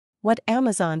what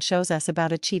Amazon shows us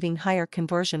about achieving higher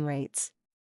conversion rates.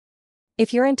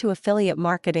 If you're into affiliate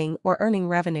marketing or earning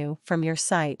revenue from your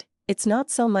site, it's not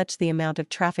so much the amount of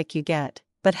traffic you get,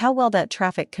 but how well that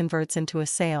traffic converts into a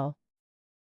sale.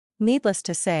 Needless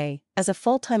to say, as a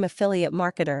full-time affiliate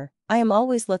marketer, I am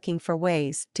always looking for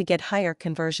ways to get higher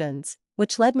conversions,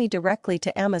 which led me directly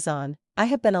to Amazon. I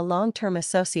have been a long-term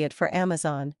associate for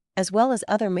Amazon, as well as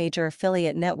other major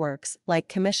affiliate networks like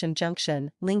Commission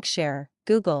Junction, Linkshare,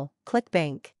 Google,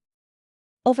 ClickBank.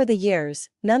 Over the years,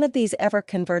 none of these ever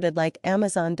converted like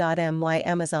Amazon.my.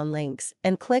 Amazon links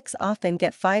and clicks often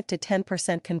get 5 to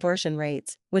 10% conversion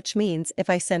rates, which means if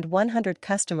I send 100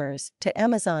 customers to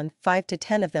Amazon, 5 to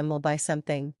 10 of them will buy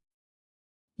something.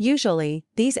 Usually,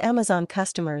 these Amazon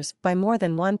customers buy more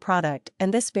than one product,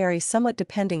 and this varies somewhat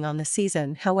depending on the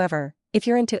season. However, if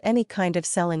you're into any kind of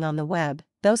selling on the web,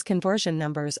 those conversion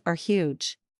numbers are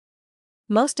huge.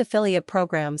 Most affiliate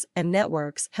programs and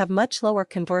networks have much lower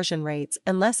conversion rates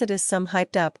unless it is some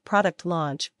hyped-up product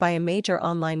launch by a major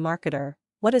online marketer.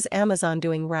 What is Amazon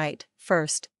doing right?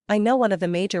 First, I know one of the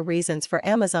major reasons for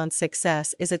Amazon's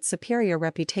success is its superior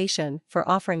reputation for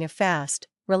offering a fast,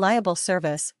 reliable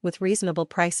service with reasonable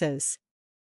prices.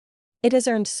 It has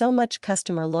earned so much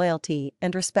customer loyalty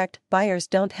and respect. Buyers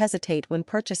don't hesitate when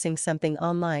purchasing something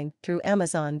online through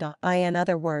Amazon.in. In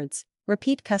other words,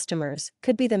 repeat customers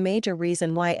could be the major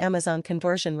reason why Amazon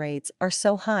conversion rates are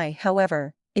so high.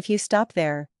 However, if you stop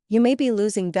there, you may be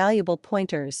losing valuable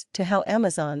pointers to how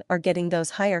Amazon are getting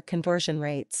those higher conversion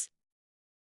rates.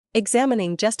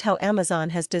 Examining just how Amazon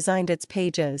has designed its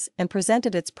pages and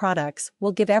presented its products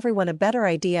will give everyone a better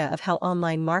idea of how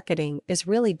online marketing is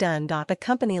really done. A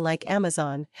company like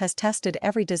Amazon has tested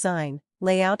every design,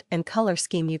 layout, and color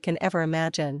scheme you can ever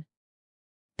imagine.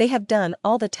 They have done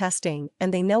all the testing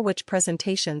and they know which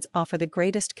presentations offer the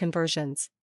greatest conversions.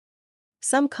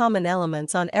 Some common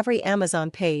elements on every Amazon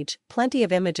page: plenty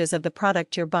of images of the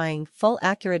product you're buying, full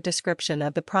accurate description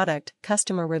of the product,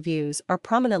 customer reviews are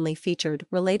prominently featured,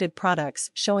 related products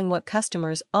showing what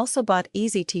customers also bought,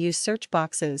 easy to use search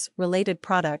boxes, related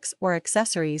products or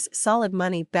accessories, solid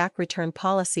money back return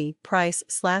policy, price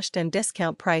slashed and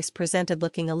discount price presented.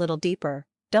 Looking a little deeper,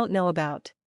 don't know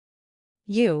about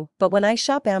you, but when I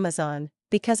shop Amazon,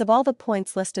 because of all the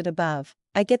points listed above,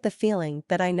 I get the feeling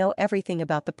that I know everything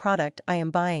about the product I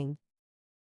am buying.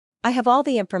 I have all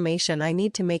the information I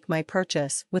need to make my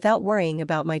purchase without worrying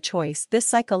about my choice. This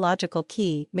psychological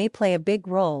key may play a big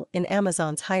role in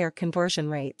Amazon's higher conversion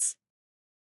rates.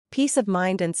 Peace of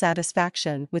mind and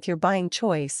satisfaction with your buying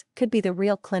choice could be the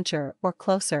real clincher or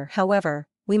closer. However,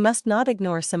 we must not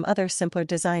ignore some other simpler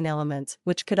design elements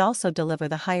which could also deliver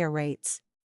the higher rates.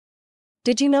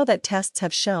 Did you know that tests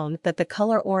have shown that the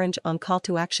color orange on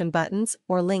call-to-action buttons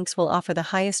or links will offer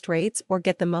the highest rates or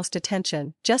get the most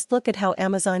attention? Just look at how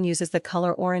Amazon uses the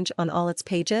color orange on all its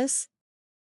pages.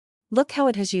 Look how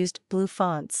it has used blue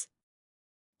fonts.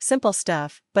 Simple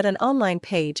stuff, but an online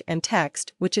page and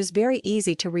text which is very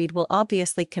easy to read will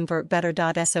obviously convert better.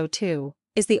 So2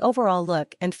 is the overall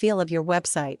look and feel of your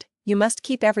website. You must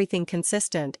keep everything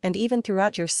consistent and even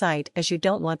throughout your site, as you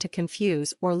don't want to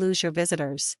confuse or lose your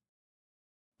visitors.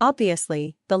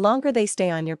 Obviously, the longer they stay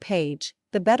on your page,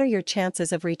 the better your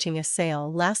chances of reaching a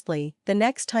sale. Lastly, the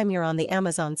next time you're on the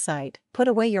Amazon site, put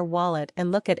away your wallet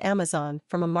and look at Amazon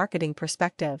from a marketing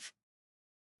perspective.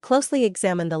 Closely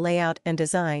examine the layout and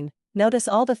design, notice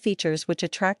all the features which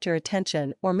attract your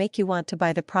attention or make you want to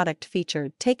buy the product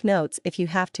featured. Take notes if you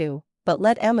have to, but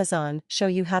let Amazon show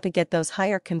you how to get those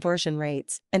higher conversion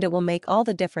rates, and it will make all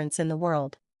the difference in the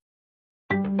world.